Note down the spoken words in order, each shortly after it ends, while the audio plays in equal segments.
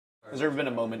Has there ever been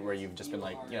a moment where you've just been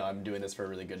like, I'm doing this for a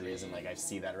really good reason, like I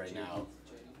see that right now?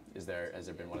 Has there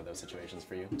been one of those situations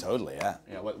for you? Totally, yeah.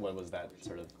 Yeah, what was that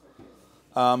sort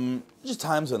of? Just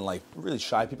times when like really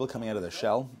shy people coming out of their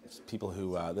shell. People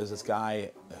who there's this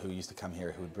guy who used to come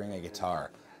here who would bring a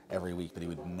guitar every week, but he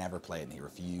would never play it, and he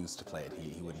refused to play it.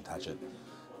 He wouldn't touch it,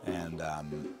 and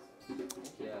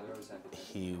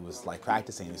he was like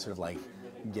practicing. He was sort of like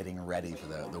getting ready for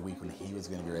the week when he was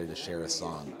going to be ready to share a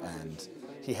song, and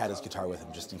he had his guitar with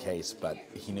him just in case, but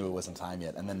he knew it wasn't time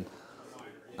yet. And then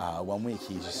one week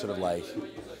he just sort of like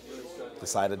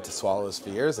decided to swallow his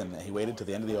fears, and he waited to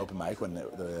the end of the open mic when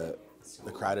the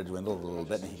crowd had dwindled a little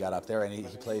bit, and he got up there and he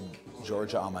played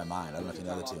Georgia on My Mind. I don't know if you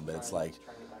know the tune, but it's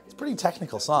a pretty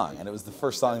technical song, and it was the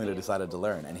first song that he decided to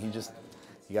learn, and he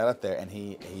got up there and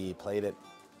he played it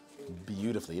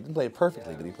beautifully. He didn't play it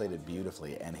perfectly, but he played it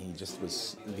beautifully, and he just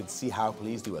was, you could see how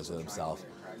pleased he was with himself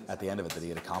at the end of it, that he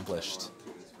had accomplished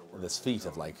this feat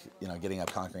of getting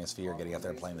up, conquering his fear, getting up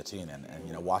there and playing the tune,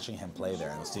 and watching him play there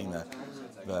and seeing the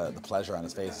pleasure on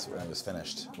his face when he was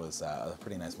finished was a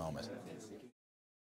pretty nice moment.